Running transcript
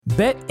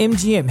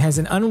BetMGM has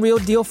an unreal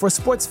deal for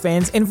sports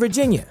fans in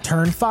Virginia.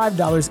 Turn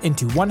 $5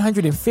 into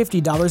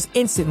 $150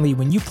 instantly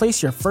when you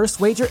place your first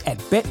wager at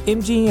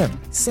BetMGM.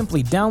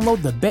 Simply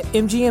download the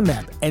BetMGM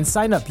app and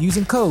sign up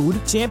using code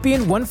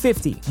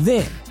Champion150.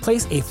 Then,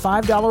 place a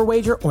 $5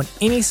 wager on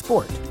any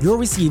sport. You'll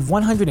receive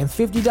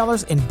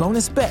 $150 in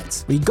bonus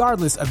bets,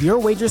 regardless of your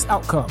wager's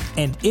outcome.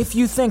 And if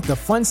you think the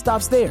fun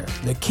stops there,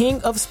 the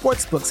King of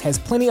Sportsbooks has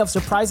plenty of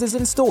surprises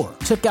in store.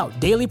 Check out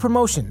daily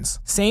promotions,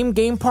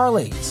 same-game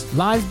parlays,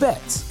 live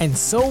bets, and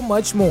so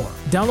much more.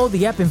 Download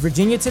the app in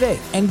Virginia today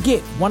and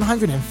get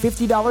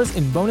 $150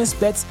 in bonus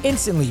bets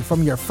instantly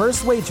from your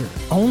first wager.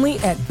 Only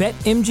at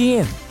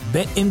BetMGM.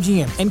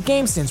 BetMGM and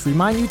GameSense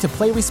remind you to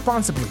play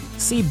responsibly.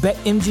 See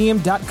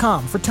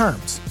BetMGM.com for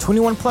terms.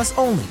 21 plus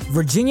only.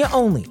 Virginia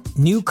only.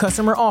 New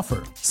customer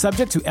offer.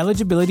 Subject to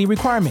eligibility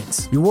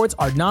requirements. Rewards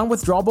are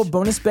non-withdrawable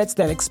bonus bets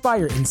that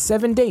expire in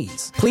 7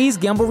 days. Please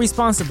gamble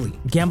responsibly.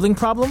 Gambling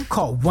problem?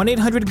 Call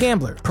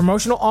 1-800-GAMBLER.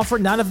 Promotional offer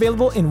not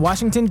available in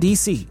Washington,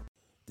 D.C.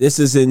 This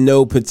is in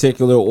no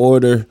particular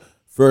order.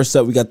 First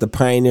up, we got the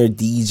Pioneer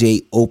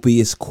DJ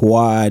Opus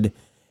Quad.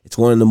 It's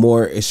one of the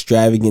more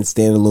extravagant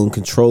standalone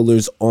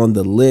controllers on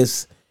the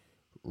list.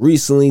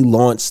 Recently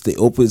launched the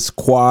Opus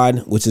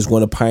Quad, which is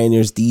one of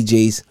Pioneer's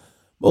DJ's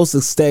most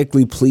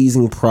aesthetically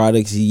pleasing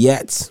products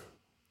yet.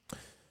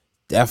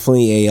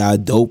 Definitely a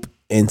dope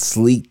and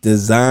sleek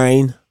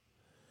design.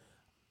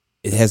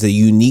 It has a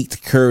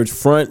unique curved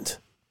front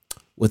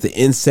with an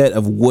inset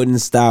of wooden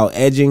style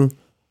edging.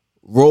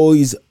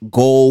 Rose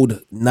gold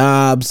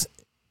knobs,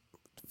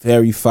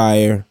 very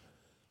fire.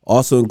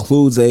 Also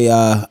includes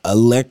a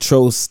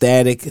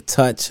electrostatic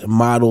touch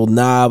model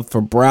knob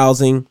for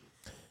browsing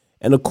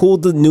and a cool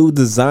new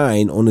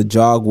design on the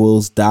jog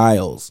wheels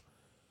dials.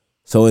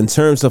 So in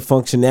terms of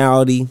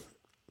functionality,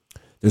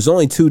 there's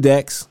only 2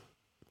 decks.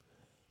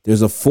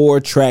 There's a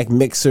 4-track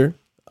mixer.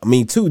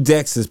 2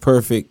 decks is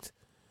perfect.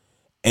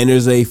 And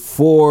there's a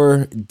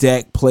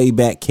 4-deck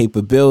playback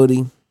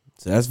capability.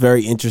 So that's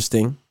very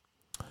interesting.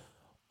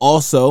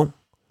 Also,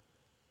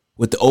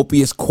 with the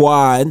Opus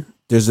Quad,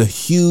 there's a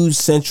huge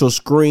central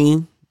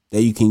screen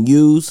that you can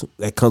use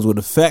that comes with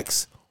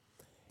effects.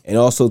 It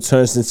also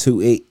turns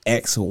into a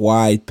X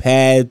wide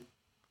pad.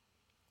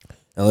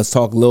 Now let's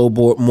talk a little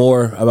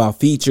more about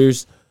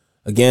features.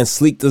 Again,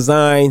 sleek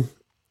design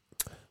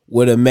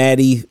with a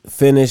matte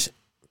finish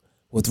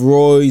with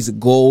rose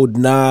gold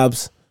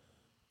knobs.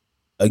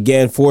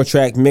 Again,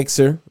 4-track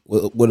mixer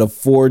with a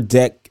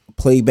 4-deck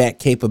playback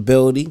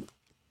capability.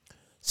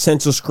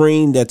 Central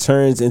screen that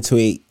turns into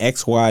a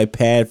XY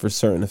pad for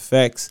certain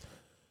effects.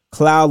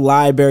 Cloud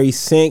library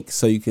sync,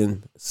 so you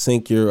can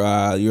sync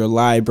your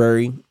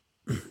library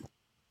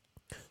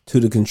to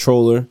the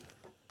controller.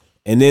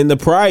 And then the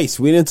price,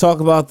 we didn't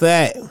talk about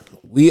that.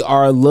 We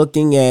are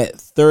looking at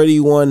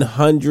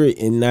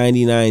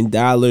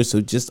 $3,199, so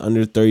just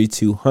under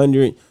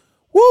 $3,200.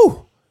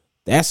 Woo!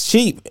 That's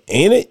cheap,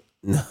 ain't it?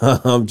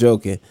 No, I'm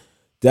joking.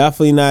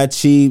 Definitely not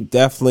cheap.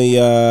 Definitely,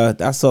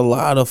 that's a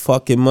lot of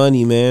fucking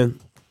money,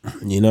 man.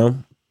 You know?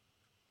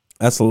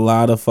 That's a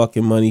lot of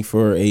fucking money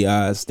for a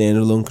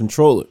standalone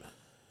controller.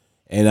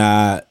 And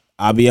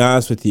I'll be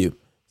honest with you.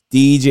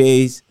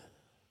 DJs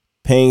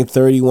paying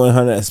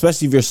 $3,100,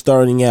 especially if you're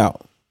starting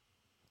out.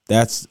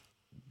 That's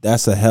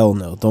a hell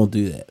no. Don't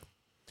do that.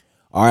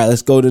 All right,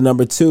 let's go to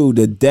number 2.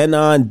 The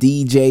Denon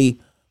DJ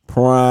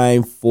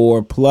Prime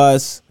 4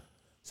 Plus.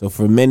 So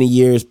for many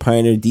years,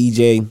 Pioneer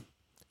DJ,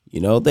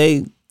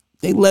 they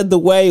led the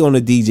way on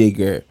the DJ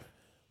gear.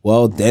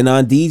 Well,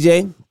 Denon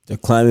DJ, they're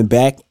climbing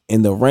back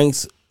in the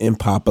ranks in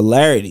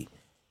popularity.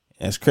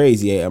 That's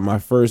crazy. Yeah, my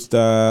first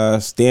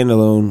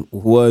standalone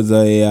was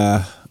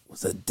a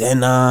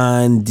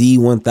Denon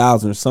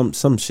D1000 or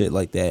some shit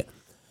like that.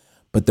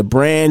 But the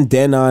brand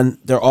Denon,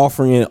 they're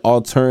offering an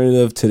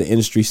alternative to the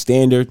industry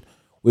standard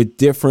with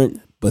different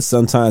but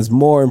sometimes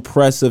more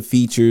impressive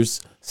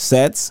features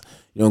sets,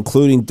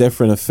 including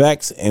different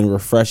effects and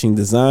refreshing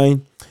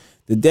design.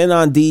 The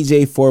Denon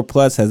DJ 4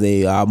 Plus has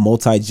a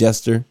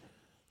multi-gesture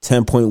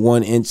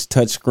 10.1-inch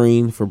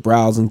touchscreen for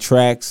browsing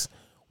tracks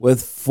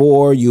with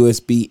 4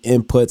 USB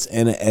inputs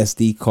and an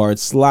SD card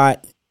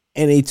slot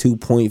and a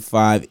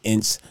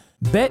 2.5-inch.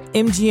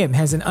 BetMGM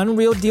has an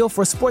unreal deal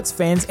for sports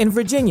fans in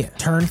Virginia.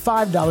 Turn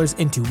 $5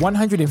 into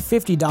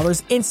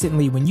 $150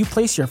 instantly when you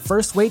place your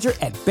first wager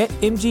at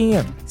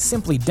BetMGM.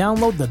 Simply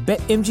download the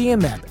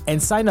BetMGM app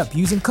and sign up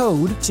using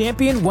code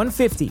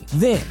Champion150.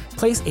 Then,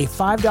 place a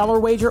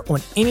 $5 wager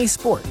on any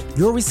sport.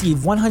 You'll receive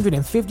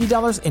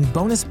 $150 in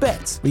bonus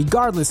bets,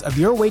 regardless of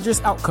your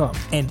wager's outcome.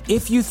 And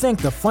if you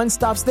think the fun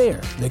stops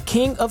there, the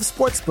King of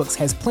Sportsbooks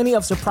has plenty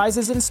of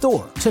surprises in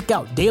store. Check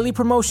out daily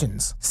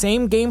promotions,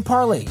 same-game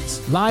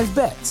parlays, live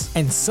bets,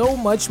 and so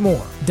much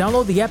more.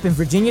 Download the app in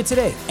Virginia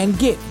today and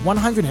get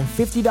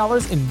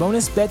 $150 in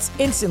bonus bets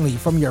instantly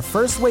from your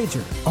first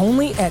wager.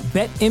 Only at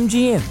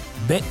BetMGM.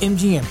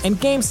 BetMGM and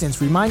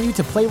GameSense remind you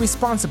to play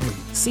responsibly.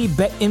 See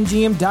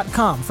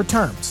BetMGM.com for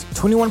terms.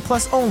 21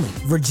 plus only.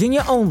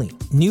 Virginia only.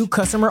 New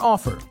customer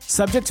offer.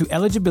 Subject to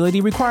eligibility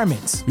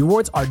requirements.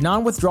 Rewards are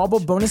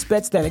non-withdrawable bonus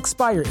bets that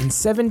expire in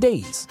 7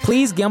 days.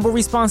 Please gamble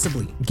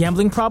responsibly.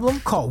 Gambling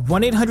problem? Call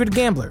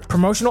 1-800-GAMBLER.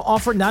 Promotional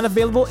offer not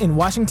available in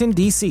Washington,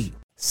 D.C.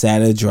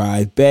 SATA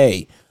Drive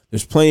Bay.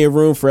 There's plenty of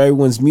room for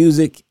everyone's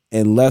music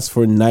and less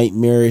for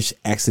nightmarish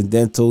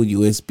accidental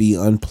USB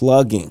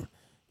unplugging.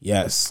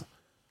 Yes,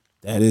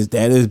 that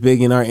is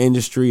big in our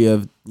industry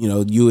of,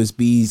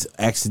 USBs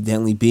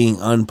accidentally being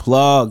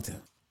unplugged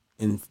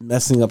and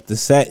messing up the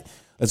set.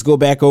 Let's go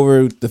back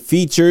over the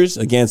features.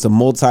 Again, it's a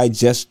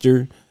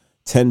multi-gesture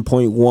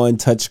 10.1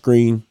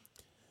 touchscreen,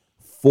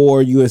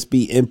 4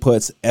 USB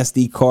inputs,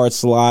 SD card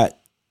slot,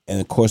 and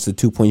of course the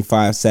 2.5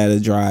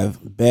 SATA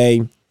Drive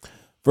Bay.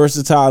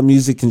 Versatile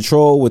music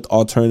control with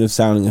alternative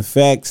sounding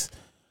effects.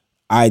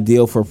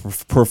 Ideal for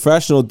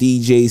professional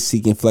DJs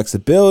seeking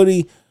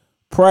flexibility.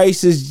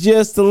 Price is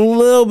just a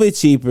little bit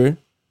cheaper.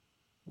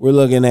 We're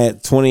looking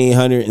at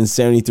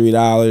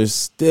 $2,873.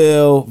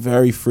 Still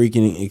very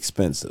freaking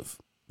expensive.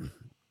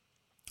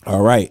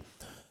 All right.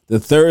 The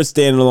third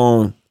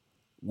standalone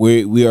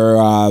we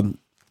are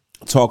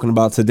talking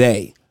about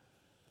today.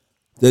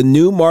 The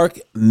Newmark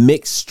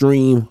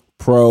Mixstream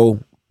Pro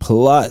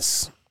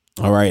Plus.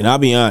 All right. And I'll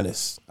be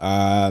honest.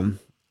 I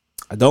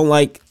don't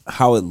like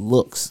how it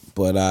looks,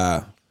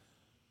 but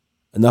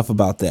enough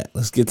about that.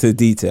 Let's get to the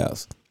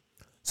details.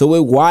 So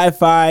with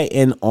Wi-Fi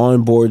and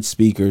onboard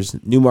speakers,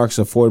 Newmark's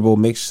affordable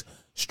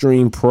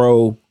Mixstream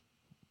Pro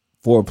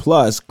 4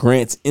 Plus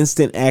grants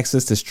instant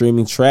access to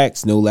streaming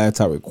tracks, no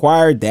laptop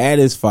required. That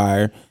is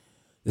fire.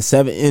 The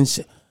 7-inch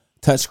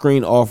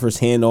touchscreen offers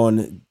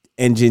hand-on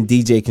engine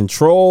DJ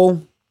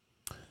control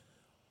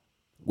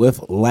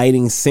with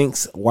lighting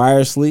syncs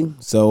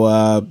wirelessly.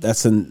 So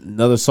that's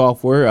another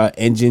software,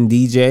 Engine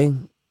DJ,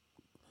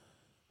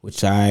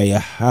 which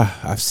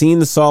I've seen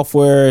the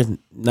software,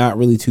 not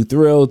really too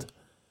thrilled.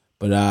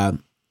 But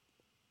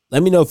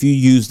let me know if you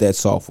use that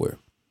software.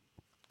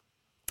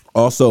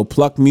 Also,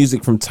 pluck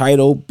music from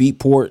Tidal,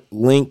 Beatport,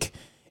 Link,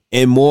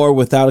 and more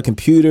without a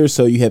computer.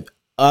 So you have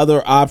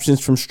other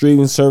options from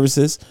streaming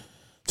services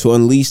to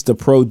unleash the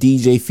Pro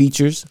DJ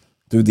features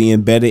through the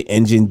embedded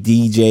Engine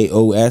DJ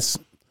OS.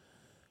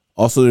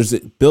 Also, there's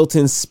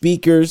built-in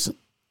speakers,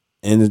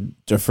 and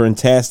they're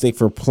fantastic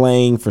for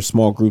playing for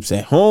small groups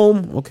at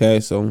home. Okay,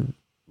 so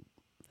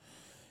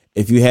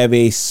if you have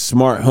a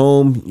smart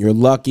home, you're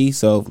lucky.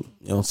 So,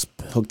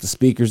 hook the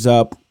speakers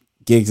up,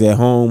 gigs at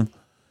home.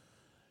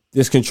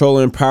 This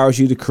controller empowers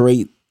you to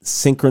create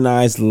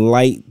synchronized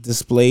light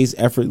displays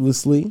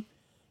effortlessly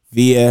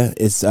via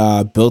its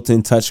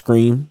built-in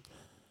touchscreen.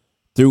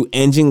 Through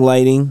engine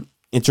lighting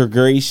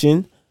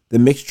integration, the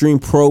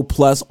Mixstream Pro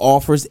Plus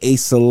offers a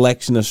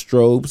selection of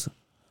strobes,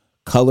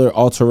 color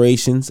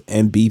alterations,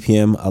 and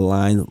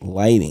BPM-aligned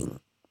lighting.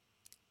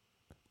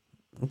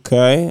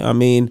 Okay,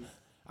 I'm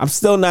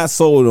still not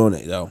sold on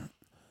it, though.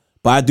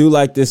 But I do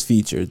like this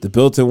feature. The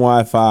built-in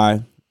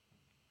Wi-Fi,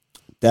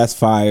 that's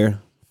fire.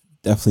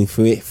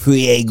 Definitely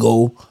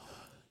fuego.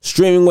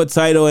 Streaming with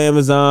Tidal,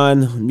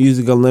 Amazon,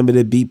 Music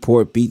Unlimited,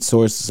 Beatport,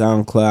 BeatSource,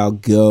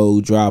 SoundCloud, Go,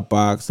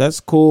 Dropbox.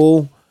 That's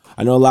cool.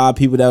 I know a lot of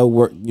people that would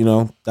work,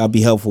 that'll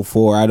be helpful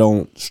for. I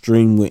don't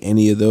stream with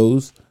any of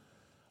those.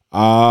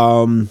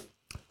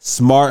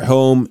 Smart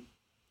home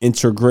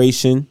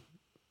integration.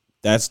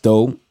 That's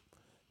dope.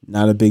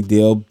 Not a big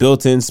deal.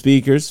 Built-in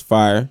speakers,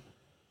 fire.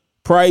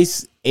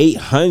 Price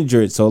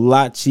 $800, so a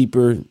lot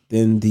cheaper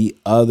than the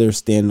other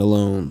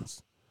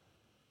standalones.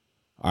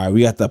 All right,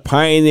 we got the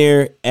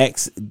Pioneer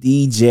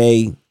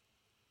XDJ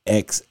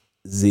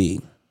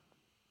XZ.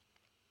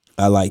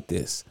 I like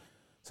this.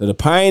 So the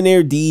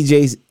Pioneer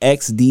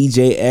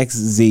XDJ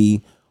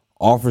XZ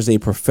offers a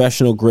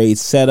professional grade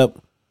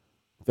setup,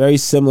 very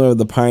similar to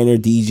the Pioneer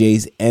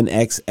DJ's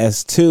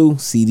NXS2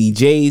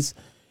 CDJs.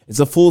 It's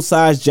a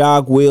full-size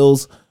jog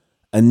wheels,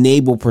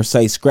 enable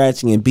precise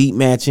scratching and beat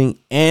matching,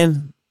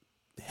 and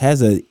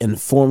has an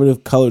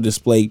informative color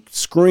display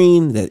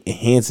screen that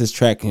enhances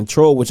track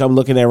control, which I'm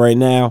looking at right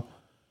now.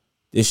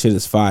 This shit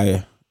is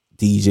fire,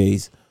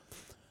 DJs.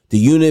 The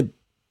unit,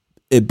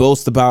 it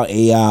boasts about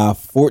a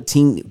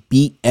 14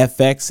 beat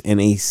FX and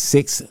a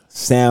 6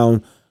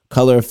 sound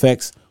color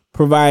effects,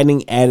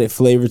 providing added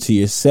flavor to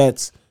your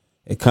sets.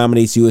 It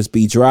accommodates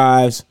USB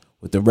drives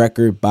with the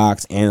record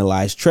box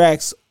analyze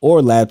tracks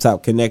or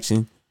laptop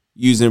connection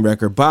using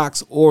record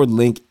box or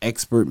link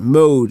expert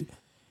mode,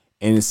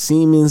 and it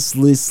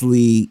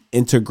seamlessly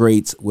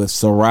integrates with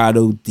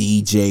Serato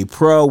DJ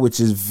Pro, which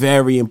is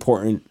very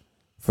important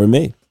for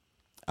me.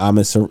 I'm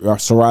a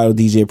Serato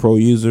DJ Pro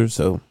user,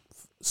 so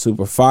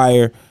super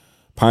fire.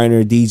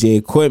 Pioneer DJ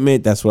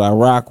equipment, that's what I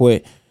rock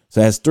with.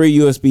 So it has 3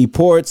 USB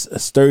ports, a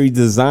sturdy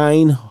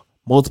design,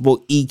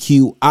 multiple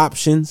EQ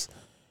options,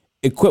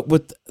 equipped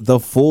with the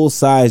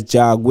full-size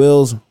jog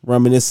wheels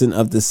reminiscent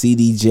of the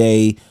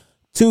CDJ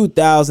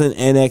 2000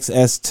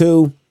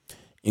 NXS2.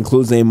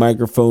 Includes a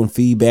microphone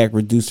feedback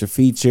reducer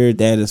feature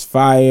that is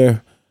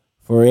fire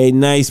for a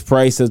nice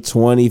price of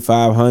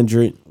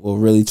 $2,500. Well,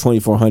 really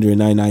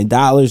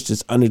 $2,499,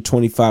 just under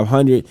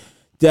 $2,500.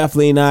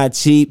 Definitely not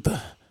cheap.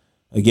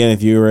 Again,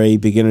 if you're a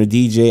beginner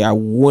DJ, I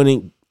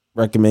wouldn't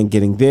recommend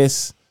getting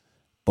this.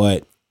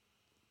 But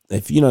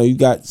if you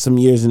got some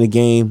years in the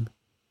game,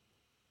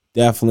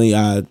 definitely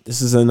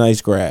this is a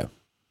nice grab.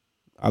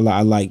 I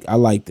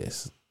like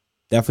this.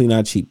 Definitely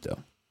not cheap though.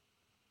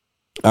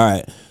 All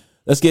right,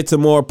 let's get to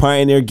more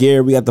Pioneer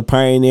gear. We got the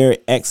Pioneer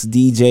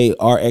XDJ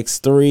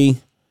RX3.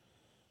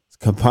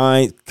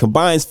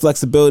 Combines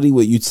flexibility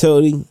with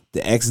utility.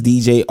 The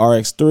XDJ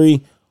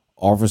RX3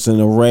 offers an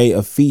array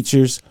of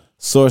features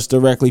sourced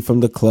directly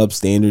from the club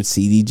standard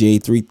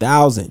CDJ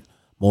 3000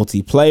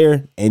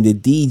 multiplayer and the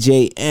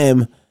DJ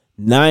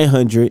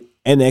M900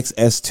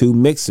 NXS2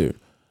 mixer,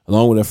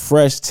 along with a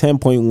fresh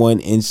 10.1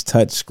 inch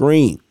touch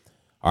screen.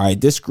 All right,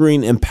 this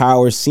screen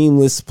empowers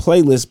seamless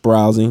playlist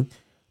browsing,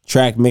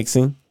 track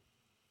mixing,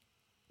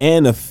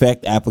 and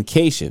effect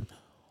application,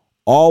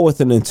 all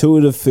with an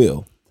intuitive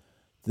feel.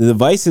 The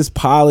device's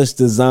polished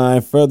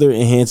design further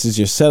enhances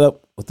your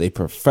setup with a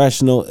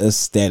professional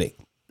aesthetic.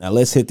 Now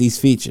let's hit these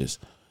features.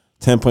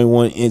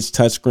 10.1 inch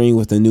touchscreen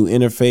with a new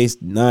interface.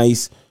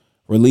 Nice.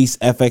 Release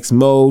FX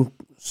mode.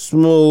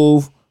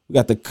 Smooth. We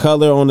got the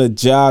color on the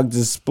jog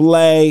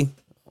display.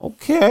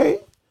 Okay.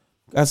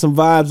 Got some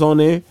vibes on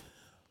there.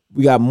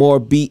 We got more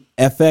beat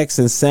FX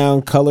and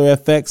sound color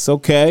effects.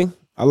 Okay.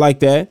 I like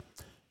that.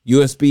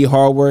 USB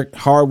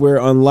hardware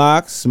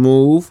unlock.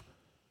 Smooth.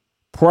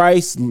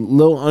 Price a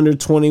little under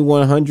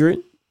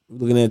 $2,100.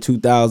 Looking at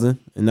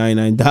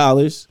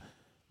 $2,099.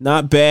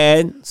 Not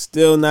bad.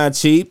 Still not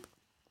cheap.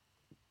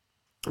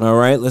 All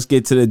right, let's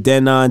get to the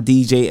Denon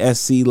DJ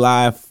SC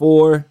Live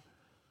 4. All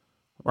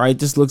right,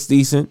 this looks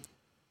decent.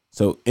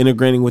 So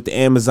integrating with the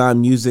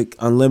Amazon Music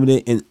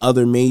Unlimited and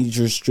other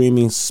major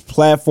streaming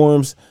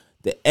platforms,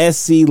 the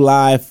SC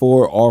Live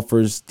 4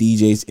 offers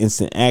DJs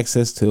instant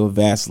access to a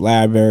vast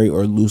library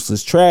or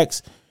looseless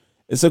tracks.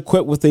 It's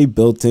equipped with a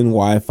built-in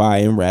Wi-Fi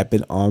and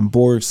rapid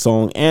onboard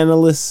song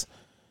analyst.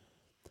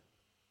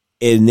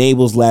 It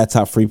enables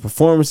laptop-free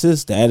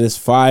performances. That is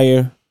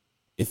fire.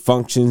 It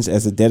functions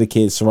as a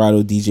dedicated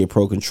Serato DJ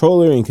Pro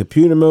controller in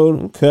computer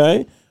mode.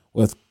 Okay.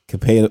 With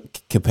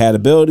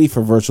compatibility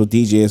for virtual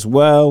DJ as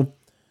well.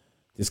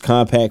 This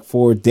compact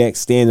 4-deck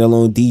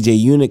standalone DJ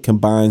unit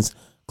combines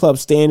club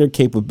standard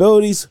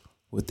capabilities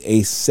with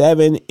a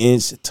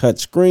 7-inch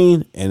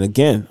touchscreen. And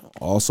again,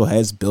 also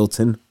has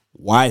built-in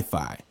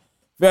Wi-Fi.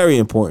 Very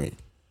important.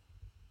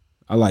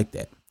 I like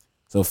that.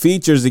 So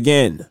features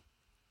again.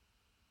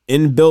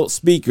 Inbuilt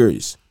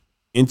speakers.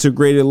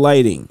 Integrated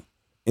lighting.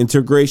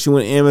 Integration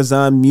with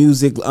Amazon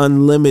Music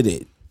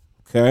Unlimited.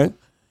 Okay.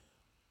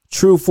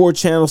 True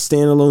 4-channel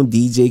standalone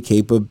DJ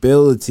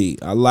capability.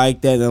 I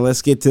like that. Now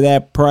let's get to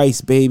that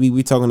price, baby.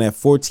 We're talking at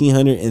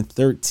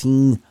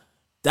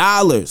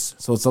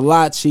 $1,413. So it's a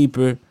lot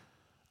cheaper.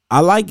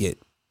 I like it.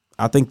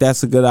 I think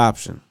that's a good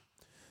option.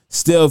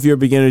 Still, if you're a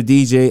beginner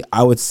DJ,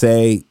 I would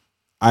say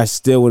I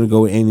still wouldn't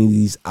go with any of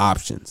these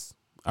options.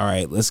 All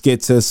right, let's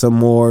get to some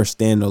more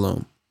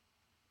standalone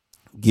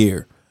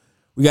gear.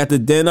 We got the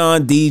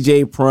Denon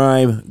DJ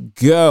Prime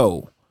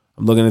Go.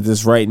 I'm looking at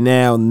this right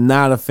now.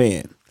 Not a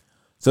fan.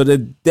 So the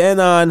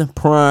Denon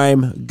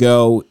Prime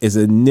Go is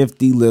a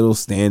nifty little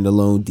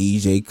standalone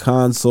DJ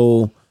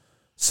console.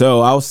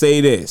 So I'll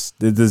say this: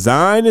 the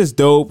design is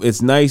dope.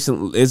 It's nice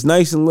and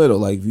little.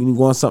 Like if you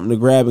want something to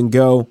grab and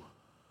go,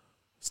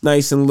 it's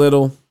nice and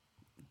little.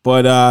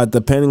 But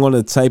depending on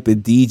the type of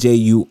DJ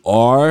you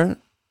are,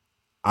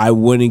 I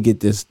wouldn't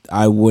get this.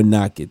 I would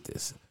not get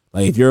this.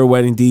 Like if you're a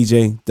wedding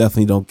DJ,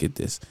 definitely don't get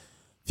this.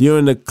 If you're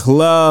in the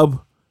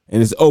club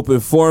and it's open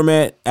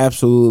format,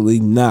 absolutely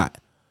not.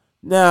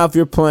 Now, if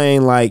you're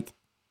playing like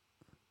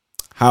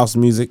house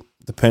music,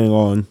 depending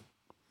on,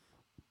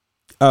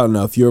 I don't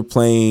know, if you're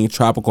playing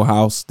tropical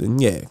house, then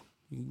yeah,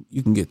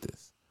 you can get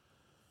this.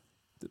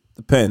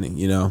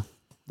 Depending on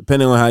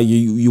how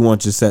you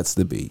want your sets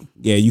to be.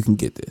 Yeah, you can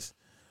get this.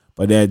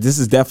 But this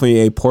is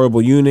definitely a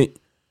portable unit.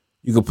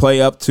 You can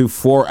play up to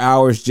 4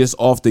 hours just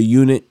off the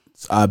unit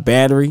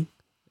battery.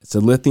 It's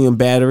a lithium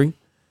battery.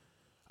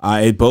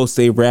 It boasts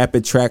a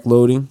rapid track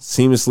loading,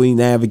 seamlessly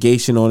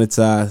navigation on its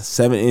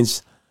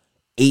 7-inch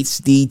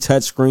HD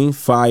touchscreen.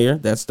 Fire.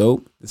 That's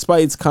dope.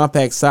 Despite its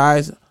compact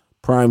size,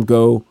 Prime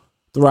Go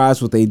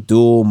thrives with a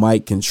dual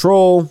mic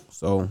control.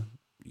 So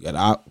you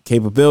got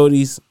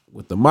capabilities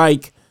with the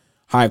mic.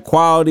 High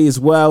quality as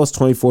well. It's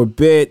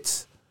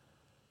 24-bit.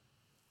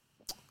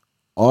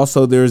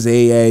 Also, there's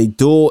a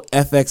dual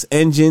FX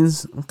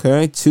engines.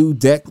 Okay,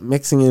 2-deck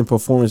mixing and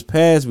performance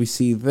pads. We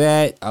see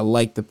that. I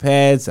like the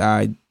pads.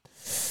 The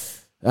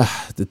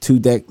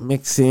 2-deck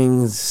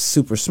mixing is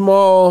super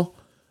small.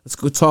 Let's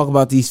go talk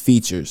about these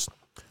features.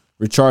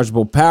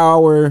 Rechargeable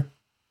power,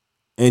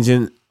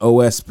 engine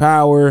OS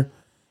power,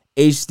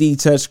 HD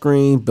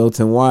touchscreen,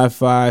 built-in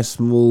Wi-Fi,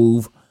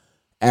 smooth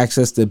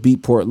access to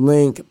Beatport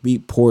Link,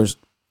 Beat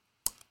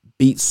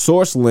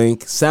Source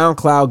Link,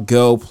 SoundCloud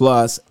Go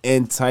Plus,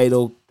 and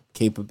Tidal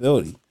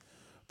capability.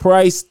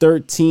 Price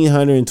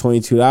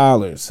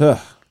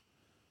 $1,322.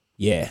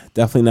 Yeah,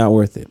 definitely not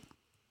worth it.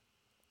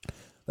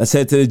 Let's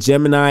head to the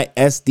Gemini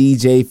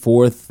SDJ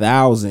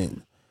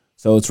 4000.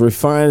 So it's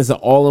refined as an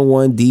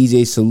all-in-one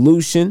DJ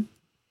solution.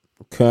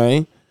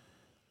 Okay.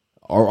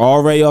 Or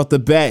already off the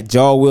bat,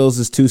 jaw wheels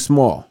is too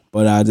small.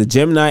 But the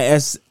Gemini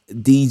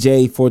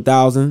SDJ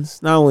 4000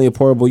 is not only a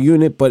portable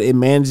unit, but it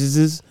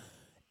manages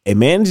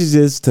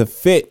to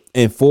fit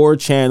in 4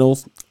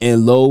 channels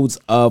and loads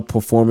of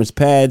performance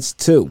pads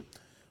too.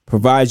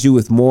 Provides you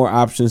with more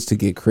options to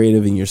get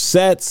creative in your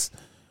sets.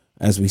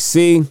 As we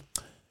see,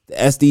 the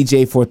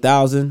SDJ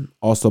 4000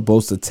 also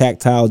boasts a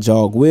tactile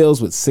jog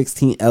wheels with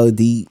 16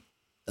 LED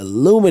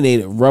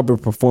illuminated rubber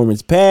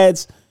performance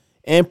pads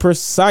and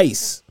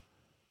precise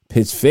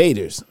pitch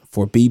faders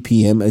for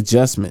BPM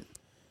adjustment.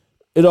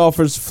 It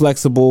offers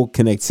flexible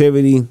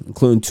connectivity,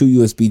 including 2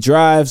 USB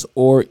drives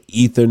or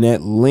Ethernet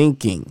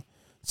linking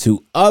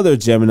to other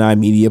Gemini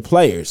media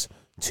players,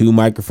 2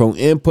 microphone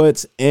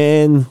inputs,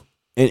 and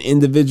an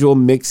individual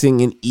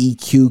mixing and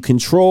EQ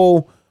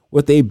control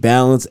with a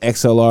balanced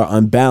XLR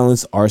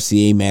unbalanced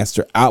RCA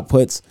master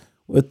outputs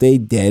with a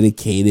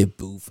dedicated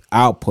booth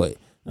output.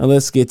 Now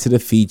let's get to the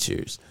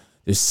features.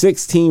 There's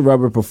 16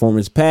 rubber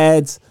performance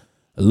pads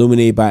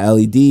illuminated by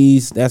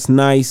LEDs. That's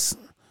nice.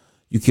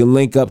 You can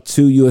link up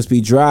 2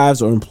 USB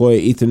drives or employ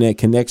an Ethernet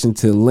connection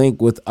to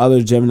link with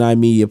other Gemini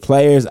media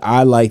players.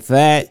 I like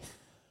that.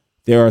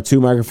 There are 2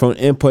 microphone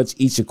inputs,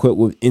 each equipped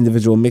with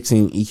individual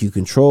mixing and EQ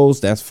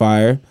controls. That's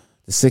fire.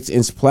 The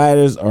 6-inch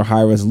platters are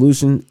high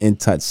resolution and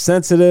touch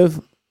sensitive.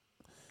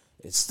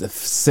 It's the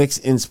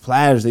 6-inch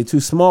platters. They're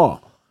too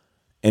small.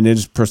 And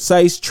there's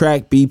precise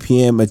track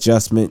BPM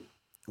adjustment,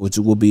 which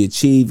will be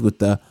achieved with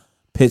the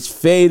pitch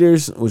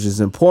faders, which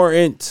is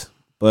important.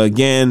 But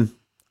again,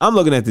 I'm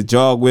looking at the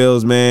jog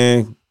wheels,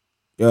 man.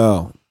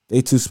 Yo,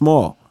 they too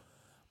small.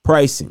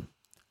 Pricing,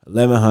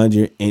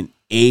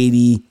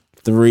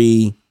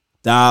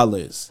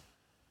 $1,183.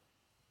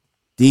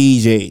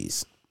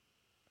 DJs.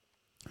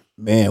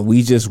 Man,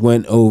 we just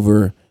went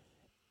over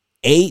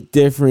 8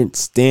 different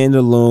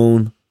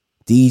standalone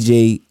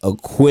DJ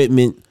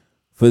equipment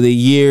for the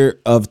year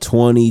of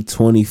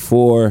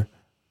 2024.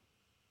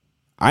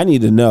 I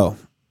need to know,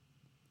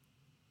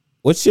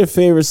 what's your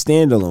favorite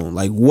standalone?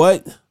 Like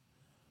what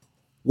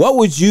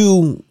would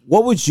you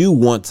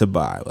want to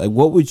buy? Like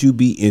what would you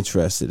be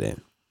interested in?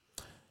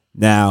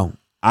 Now,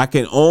 I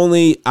can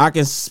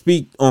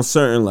speak on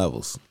certain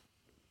levels.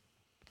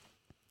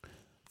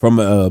 From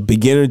a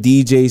beginner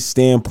DJ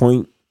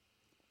standpoint,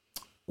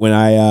 when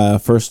I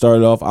first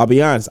started off, I'll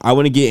be honest, I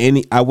wouldn't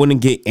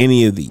get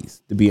any of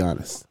these, to be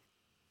honest.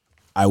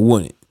 I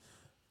wouldn't.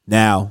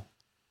 Now,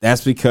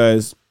 that's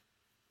because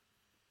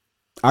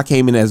I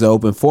came in as an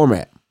open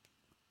format.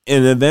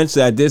 And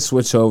eventually I did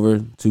switch over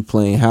to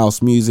playing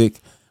house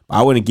music.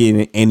 I wouldn't get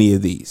in any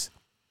of these.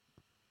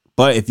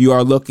 But if you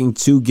are looking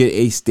to get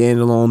a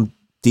standalone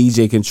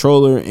DJ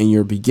controller and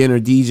you're a beginner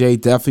DJ,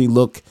 definitely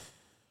look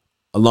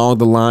along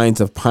the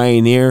lines of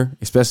Pioneer,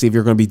 especially if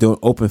you're going to be doing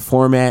open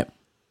format.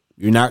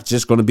 You're not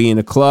just going to be in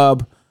a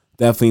club.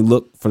 Definitely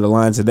look for the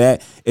lines of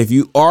that. If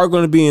you are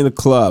going to be in a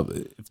club,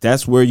 if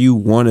that's where you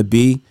want to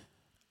be,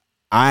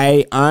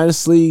 I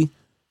honestly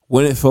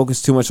wouldn't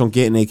focus too much on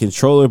getting a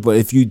controller. But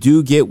if you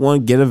do get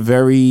one, you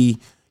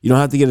don't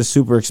have to get a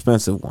super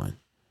expensive one.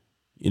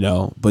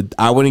 But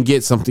I wouldn't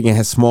get something that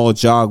has small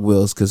jog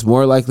wheels, because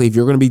more likely if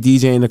you're going to be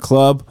DJing a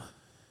club,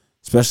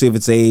 especially if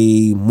it's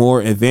a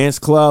more advanced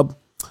club,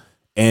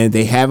 and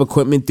they have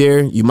equipment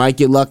there, you might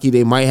get lucky.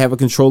 They might have a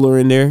controller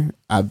in there.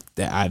 I've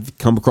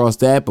come across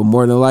that, but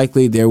more than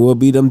likely there will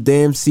be them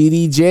damn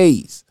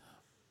CDJs.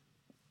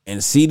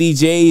 And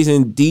CDJs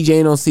and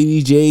DJing on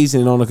CDJs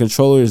and on a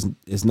controller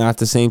is not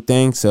the same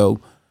thing. So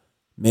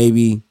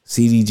maybe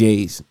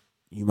CDJs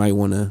you might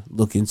want to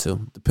look into.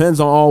 Depends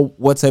on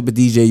what type of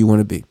DJ you want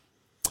to be.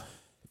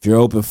 If you're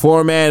open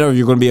format, or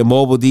you're going to be a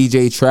mobile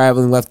DJ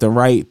traveling left and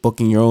right,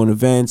 booking your own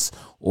events,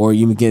 or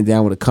you getting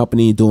down with a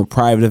company doing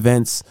private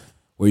events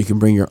where you can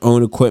bring your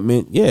own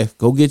equipment, yeah,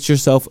 go get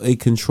yourself a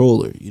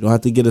controller. You don't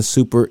have to get a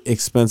super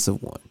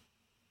expensive one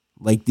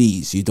like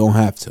these. You don't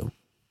have to.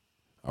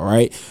 All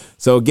right.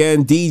 So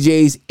again,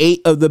 DJs,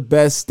 8 of the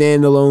best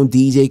standalone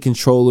DJ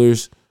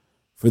controllers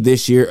for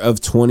this year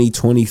of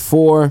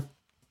 2024.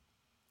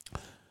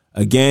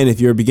 Again,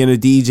 if you're a beginner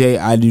DJ,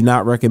 I do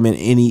not recommend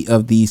any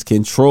of these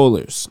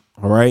controllers.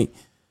 All right.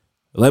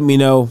 Let me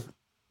know,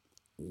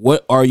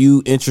 what are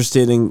you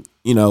interested in,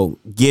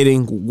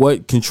 getting?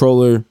 What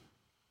controller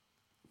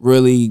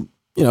really,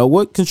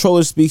 what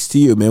controller speaks to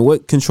you, man?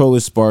 What controller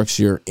sparks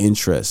your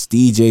interest?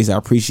 DJs, I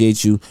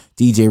appreciate you.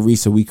 DJ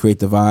Risa, We Create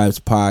the Vibes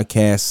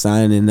podcast,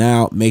 signing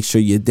out. Make sure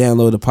you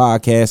download the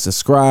podcast,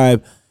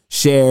 subscribe,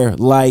 share,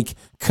 like,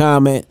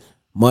 comment.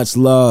 Much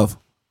love.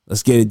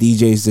 Let's get it,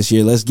 DJs, this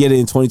year. Let's get it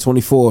in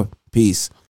 2024. Peace.